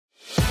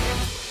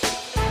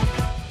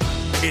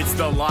It's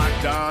the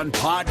Locked On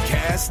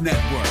Podcast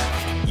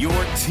Network, your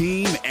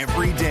team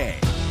every day.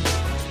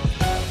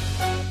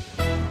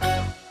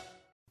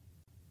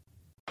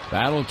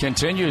 Battle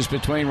continues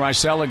between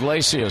Raisel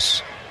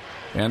Iglesias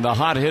and the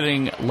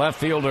hot-hitting left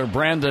fielder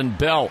Brandon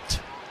Belt.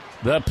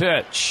 The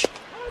pitch.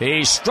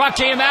 He struck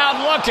him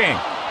out looking,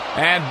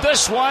 and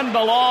this one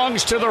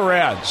belongs to the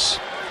Reds.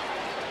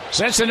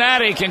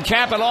 Cincinnati can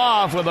cap it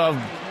off with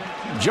a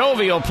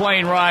jovial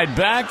plane ride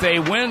back. They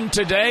win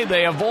today.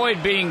 They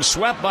avoid being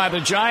swept by the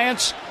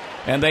Giants,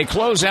 and they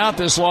close out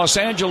this Los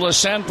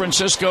Angeles-San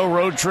Francisco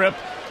road trip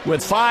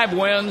with 5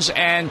 wins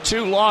and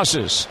 2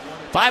 losses.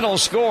 Final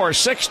score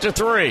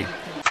 6-3.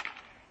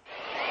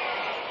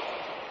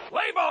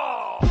 Play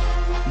ball.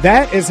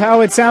 That is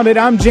how it sounded.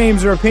 I'm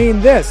James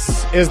Rapine.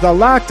 This is the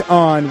Locked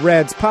On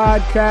Reds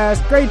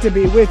podcast. Great to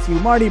be with you.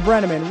 Marty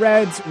Brenneman,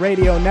 Reds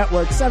Radio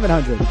Network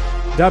 700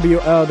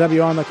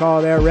 WLW on the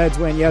call there. Reds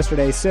win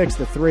yesterday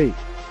 6-3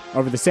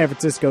 over the San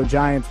Francisco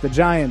Giants. The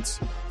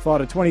Giants fall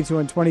to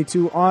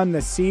 22-22 on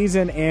the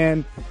season,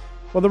 and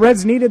well, the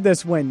Reds needed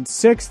this win.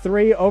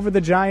 6-3 over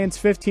the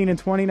Giants,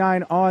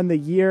 15-29 on the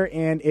year,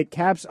 and it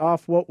caps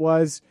off what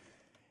was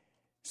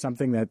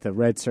something that the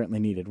Reds certainly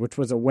needed, which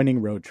was a winning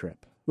road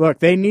trip. Look,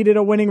 they needed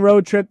a winning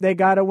road trip. They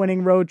got a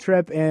winning road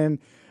trip, and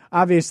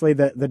obviously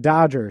the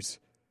Dodgers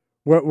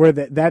were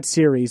that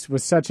series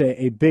was such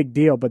a big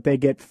deal, but they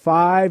get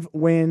 5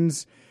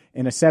 wins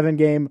in a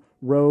 7-game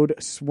road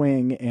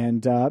swing,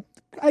 and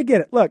I get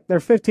it. Look, they're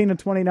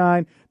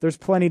 15-29. There's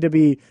plenty to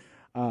be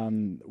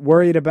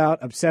worried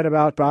about, upset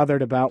about,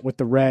 bothered about with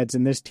the Reds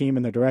and this team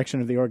and the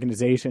direction of the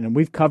organization. And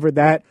we've covered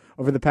that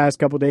over the past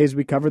couple of days.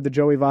 We covered the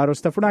Joey Votto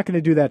stuff. We're not going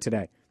to do that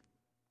today.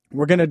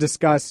 We're going to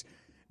discuss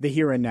the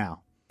here and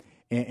now.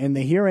 And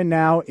the here and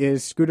now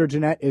is Scooter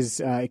Gennett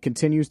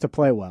continues to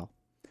play well.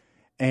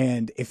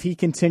 And if he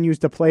continues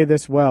to play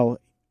this well,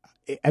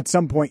 at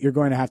some point you're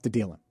going to have to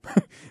deal him.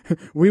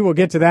 We will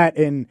get to that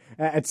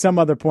at some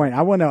other point.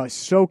 I want to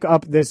soak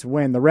up this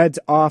win. The Reds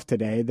off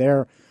today.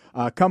 They're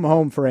come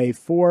home for a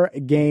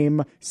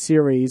 4-game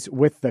series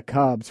with the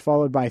Cubs,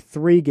 followed by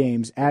 3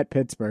 games at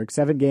Pittsburgh,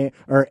 against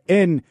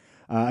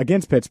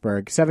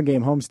Pittsburgh,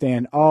 7-game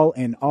homestand, all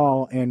in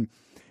all, and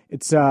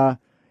it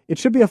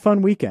should be a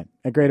fun weekend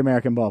at Great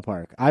American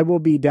Ballpark. I will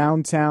be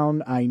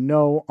downtown, I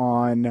know,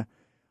 on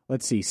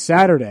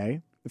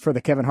Saturday for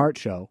the Kevin Hart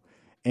show,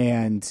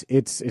 and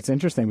it's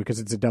interesting because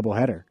it's a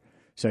doubleheader.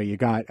 So you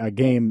got a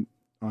game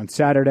on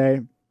Saturday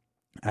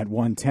at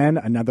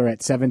 1:10, another at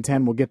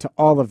 7:10. We'll get to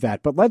all of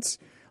that. But let's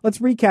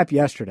recap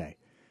yesterday,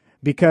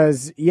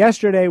 because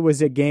yesterday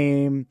was a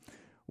game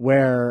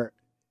where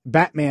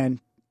Batman,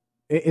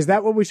 is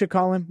that what we should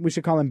call him? We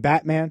should call him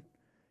Batman.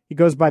 He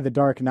goes by the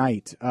Dark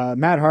Knight.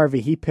 Matt Harvey,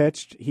 he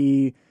pitched.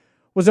 He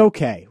was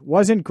okay.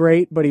 Wasn't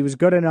great, but he was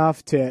good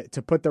enough to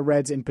put the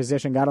Reds in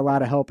position, got a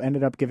lot of help,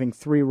 ended up giving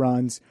 3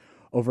 runs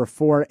over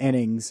 4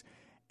 innings.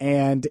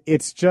 And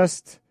it's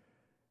just,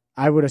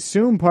 I would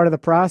assume, part of the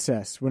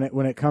process when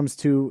it comes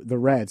to the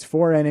Reds.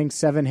 4 innings,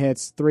 7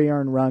 hits, 3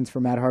 earned runs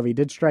for Matt Harvey. He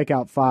did strike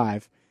out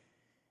 5.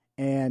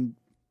 And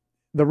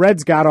the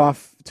Reds got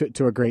off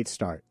to a great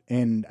start.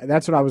 And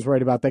that's what I was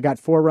worried about. They got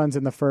 4 runs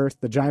in the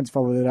first. The Giants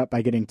followed it up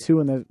by getting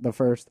 2 in the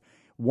first,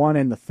 1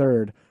 in the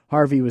third.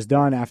 Harvey was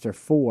done after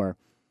 4.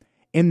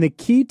 And the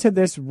key to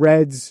this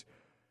Reds,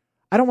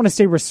 I don't want to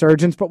say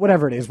resurgence, but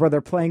whatever it is, where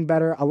they're playing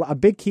better, a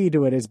big key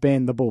to it has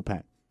been the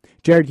bullpen.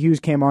 Jared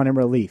Hughes came on in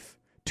relief.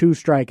 2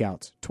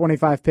 strikeouts,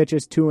 25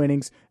 pitches, 2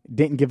 innings,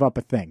 didn't give up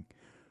a thing.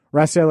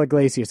 Raisel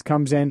Iglesias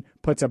comes in,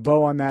 puts a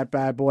bow on that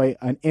bad boy,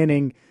 an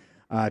inning,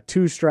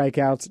 2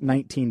 strikeouts,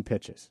 19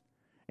 pitches.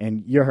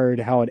 And you heard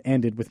how it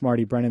ended with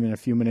Marty Brenneman a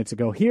few minutes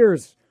ago.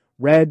 Here's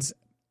Reds'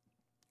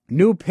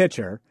 new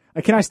pitcher.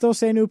 Can I still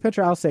say new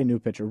pitcher? I'll say new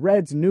pitcher.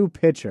 Reds' new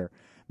pitcher,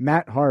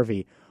 Matt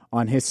Harvey,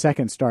 on his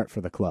second start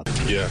for the club.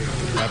 Yeah,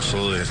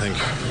 absolutely. I think,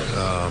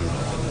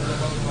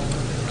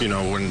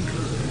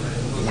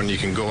 when you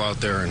can go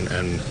out there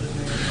and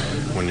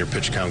when your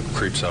pitch count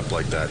creeps up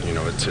like that,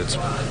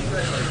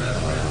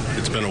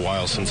 it's been a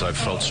while since I've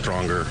felt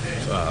stronger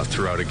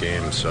throughout a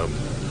game. So,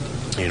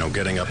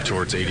 getting up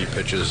towards 80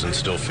 pitches and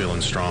still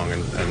feeling strong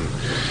and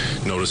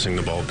noticing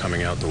the ball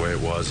coming out the way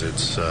it was,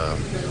 it's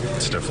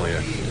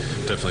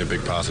definitely a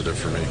big positive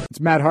for me. It's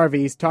Matt Harvey.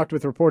 He's talked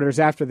with reporters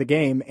after the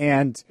game,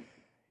 and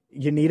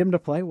you need him to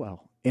play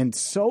well. And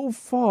so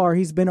far,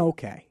 he's been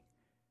okay.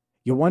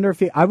 You wonder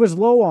if I was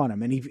low on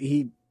him, and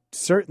he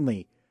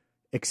certainly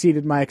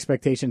exceeded my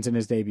expectations in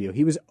his debut.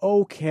 He was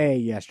okay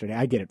yesterday.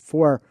 I get it.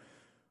 4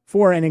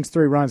 innings,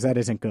 3 runs, that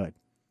isn't good.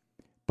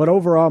 But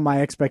overall,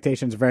 my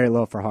expectations are very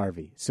low for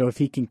Harvey. So if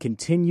he can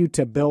continue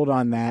to build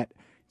on that,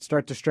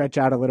 start to stretch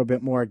out a little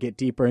bit more, get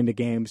deeper into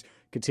games,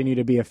 continue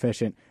to be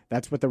efficient,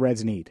 that's what the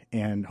Reds need.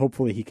 And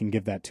hopefully he can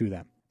give that to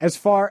them. As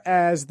far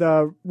as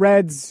the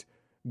Reds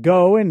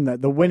go in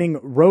the winning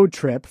road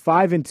trip,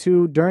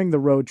 5-2 during the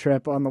road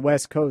trip on the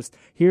West Coast.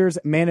 Here's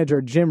manager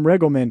Jim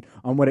Riggleman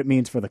on what it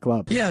means for the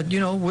club. Yeah,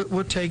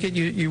 we'll take it.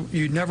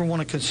 You never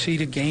want to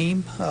concede a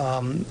game.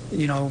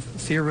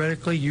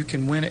 Theoretically, you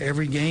can win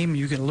every game,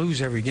 you can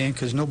lose every game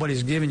because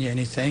nobody's giving you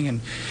anything, and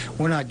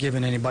we're not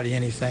giving anybody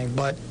anything.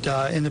 But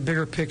in the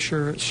bigger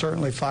picture,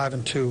 certainly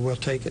 5-2, we'll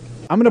take it.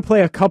 I'm going to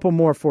play a couple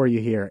more for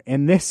you here,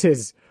 and this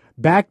is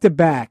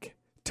back-to-back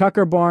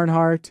Tucker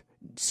Barnhart,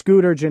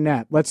 Scooter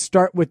Gennett. Let's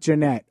start with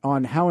Gennett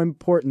on how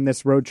important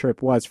this road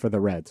trip was for the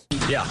Reds.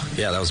 Yeah,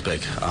 that was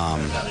big.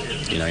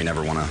 You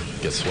never want to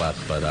get swept,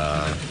 but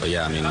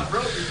yeah, I mean,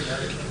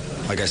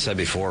 like I said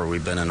before,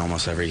 we've been in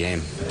almost every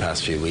game the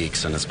past few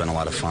weeks, and it's been a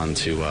lot of fun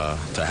to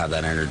have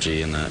that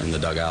energy in the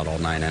dugout all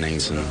 9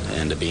 innings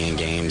and to be in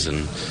games,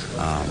 and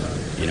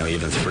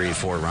even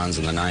 3-4 runs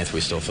in the ninth,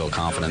 we still feel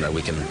confident that we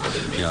can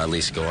at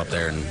least go up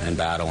there and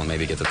battle and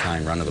maybe get the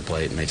tying run to the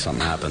plate and make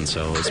something happen.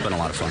 So it's been a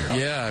lot of fun.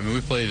 Yeah, I mean,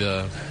 we played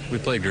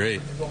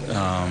great.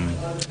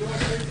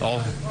 All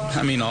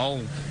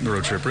the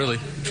road trip, really,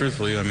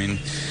 truthfully. I mean,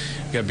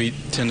 we got beat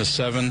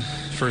 10-7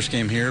 first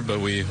game here, but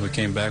we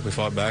came back, we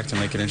fought back to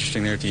make it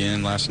interesting there at the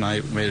end. Last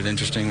night we made it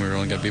interesting. We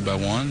only got beat by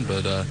 1,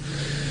 but the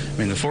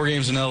 4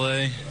 games in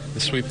LA, they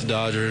sweep the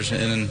Dodgers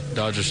in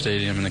Dodger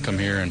Stadium, and then come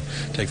here and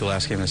take the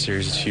last game of the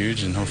series. It's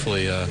huge, and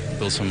hopefully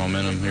build some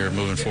momentum here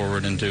moving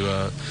forward into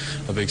a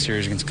big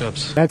series against the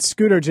Cubs. That's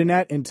Scooter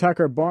Gennett and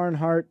Tucker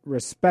Barnhart,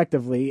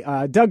 respectively.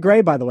 Doug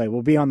Gray, by the way,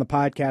 will be on the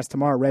podcast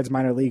tomorrow,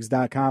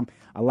 RedsMinorLeagues.com.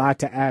 A lot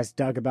to ask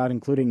Doug about,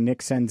 including Nick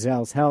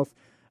Senzel's health.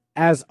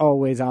 As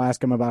always, I'll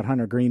ask him about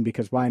Hunter Green,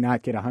 because why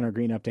not get a Hunter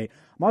Green update?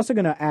 I'm also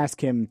going to ask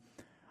him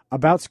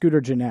about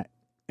Scooter Gennett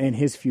and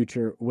his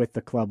future with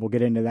the club. We'll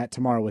get into that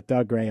tomorrow with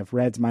Doug Gray of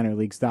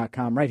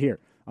RedsMinorLeagues.com right here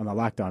on the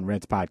Locked On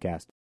Reds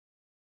podcast.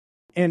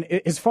 And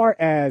as far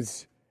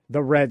as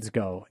the Reds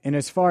go, and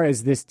as far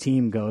as this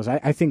team goes,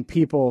 I think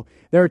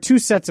there are 2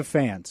 sets of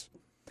fans.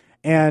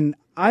 And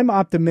I'm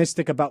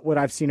optimistic about what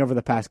I've seen over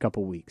the past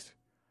couple weeks.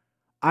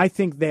 I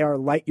think they are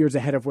light years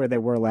ahead of where they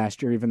were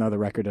last year, even though the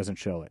record doesn't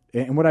show it.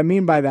 And what I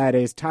mean by that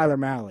is Tyler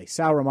Mahle,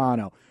 Sal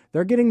Romano.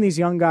 They're getting these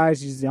young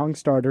guys, these young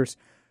starters,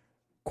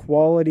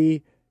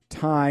 quality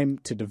time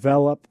to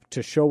develop,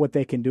 to show what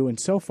they can do. And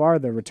so far,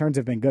 the returns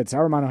have been good.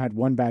 Sal Romano had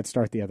 1 bad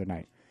start the other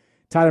night.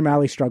 Tyler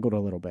Mahle struggled a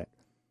little bit.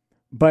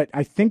 But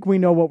I think we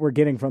know what we're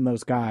getting from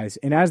those guys.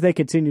 And as they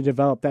continue to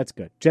develop, that's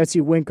good. Jesse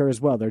Winker as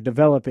well. They're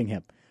developing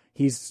him.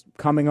 He's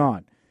coming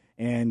on.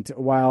 And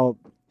while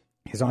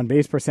his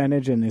on-base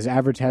percentage and his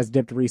average has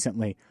dipped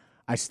recently,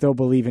 I still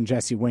believe in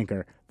Jesse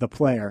Winker, the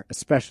player,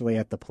 especially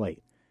at the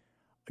plate.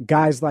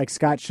 Guys like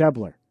Scott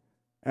Schebler,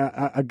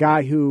 a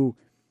guy who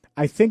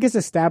I think has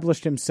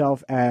established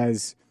himself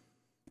as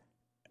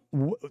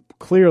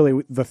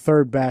clearly the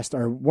third best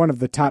or one of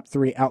the top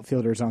 3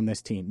 outfielders on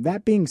this team.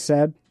 That being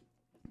said,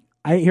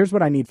 here's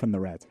what I need from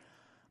the Reds.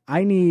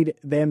 I need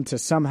them to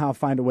somehow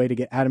find a way to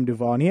get Adam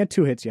Duvall, and he had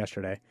 2 hits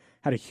yesterday,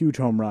 had a huge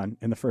home run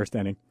in the first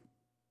inning.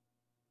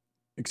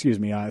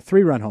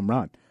 3-run home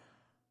run.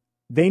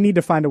 They need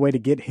to find a way to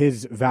get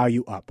his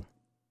value up.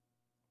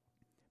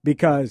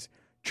 Because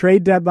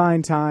trade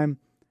deadline time,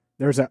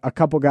 there's a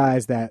couple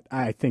guys that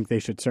I think they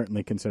should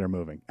certainly consider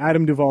moving.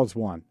 Adam Duvall's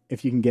one,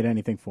 if you can get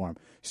anything for him.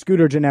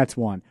 Scooter Gennett's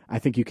one. I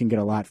think you can get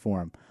a lot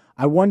for him.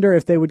 I wonder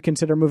if they would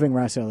consider moving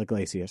Raisel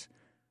Iglesias.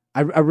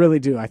 I really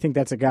do. I think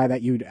that's a guy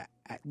that you'd,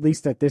 at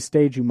least at this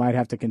stage, you might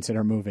have to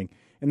consider moving.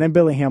 And then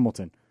Billy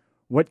Hamilton.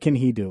 What can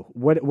he do?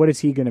 What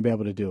is he going to be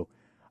able to do?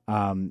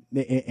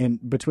 In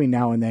between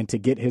now and then to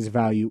get his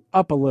value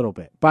up a little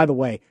bit. By the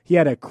way, he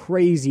had a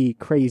crazy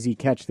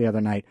catch the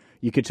other night.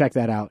 You could check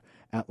that out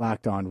at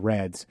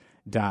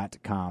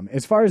LockedOnReds.com.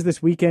 As far as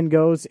this weekend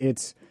goes,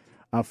 it's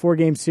a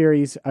 4-game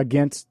series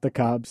against the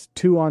Cubs,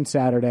 2 on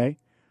Saturday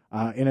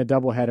in a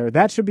doubleheader.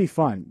 That should be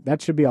fun. That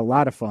should be a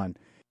lot of fun.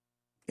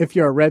 If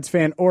you're a Reds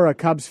fan or a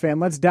Cubs fan,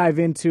 let's dive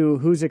into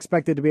who's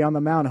expected to be on the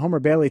mound. Homer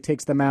Bailey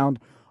takes the mound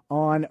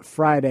on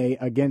Friday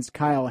against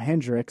Kyle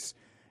Hendricks.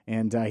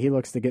 And he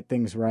looks to get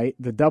things right.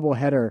 The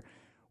doubleheader,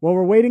 well,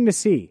 we're waiting to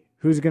see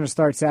who's going to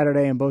start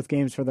Saturday in both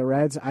games for the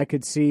Reds. I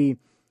could see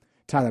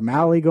Tyler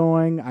Mahle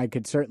going. I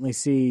could certainly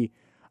see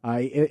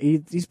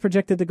he's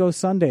projected to go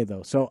Sunday,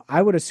 though. So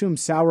I would assume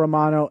Sal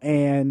Romano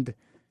and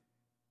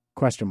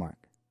question mark.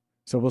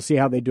 So we'll see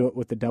how they do it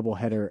with the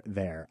doubleheader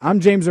there. I'm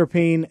James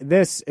Rapien.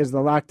 This is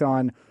the Locked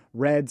On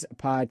Reds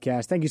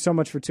podcast. Thank you so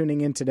much for tuning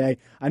in today.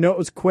 I know it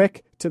was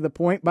quick to the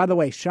point. By the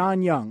way,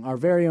 Sean Young, our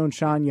very own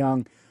Sean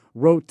Young,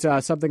 wrote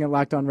something at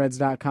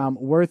LockedOnReds.com.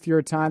 Worth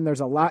your time.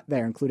 There's a lot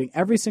there, including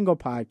every single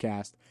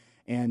podcast.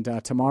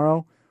 And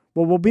tomorrow,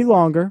 we'll be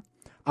longer.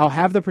 I'll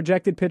have the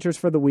projected pitchers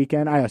for the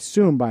weekend, I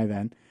assume by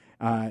then.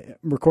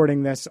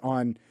 Recording this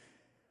on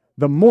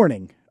the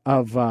morning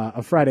of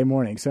Friday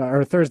morning,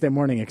 or Thursday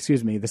morning, the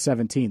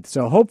 17th.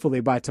 So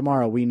hopefully by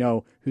tomorrow we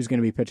know who's going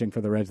to be pitching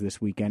for the Reds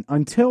this weekend.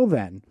 Until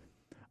then,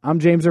 I'm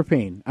James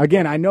Rapien.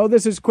 Again, I know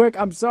this is quick.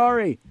 I'm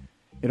sorry.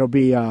 It'll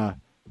be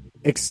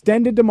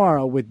extended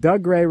tomorrow with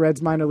Doug Gray,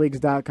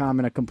 RedsMinorLeagues.com,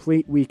 and a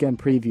complete weekend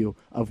preview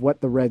of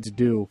what the Reds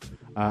do,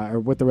 or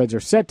what the Reds are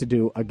set to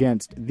do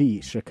against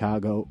the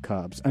Chicago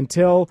Cubs.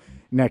 Until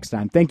next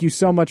time, thank you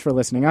so much for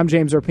listening. I'm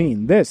James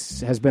Erpine.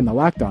 This has been the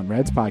Locked On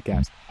Reds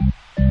podcast.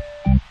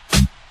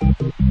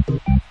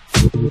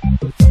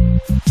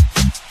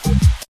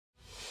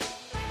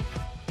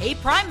 Hey,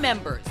 Prime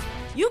members,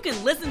 you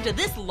can listen to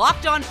this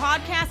Locked On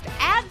podcast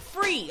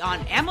ad-free on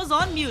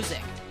Amazon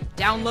Music.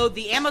 Download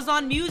the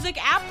Amazon Music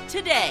app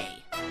today.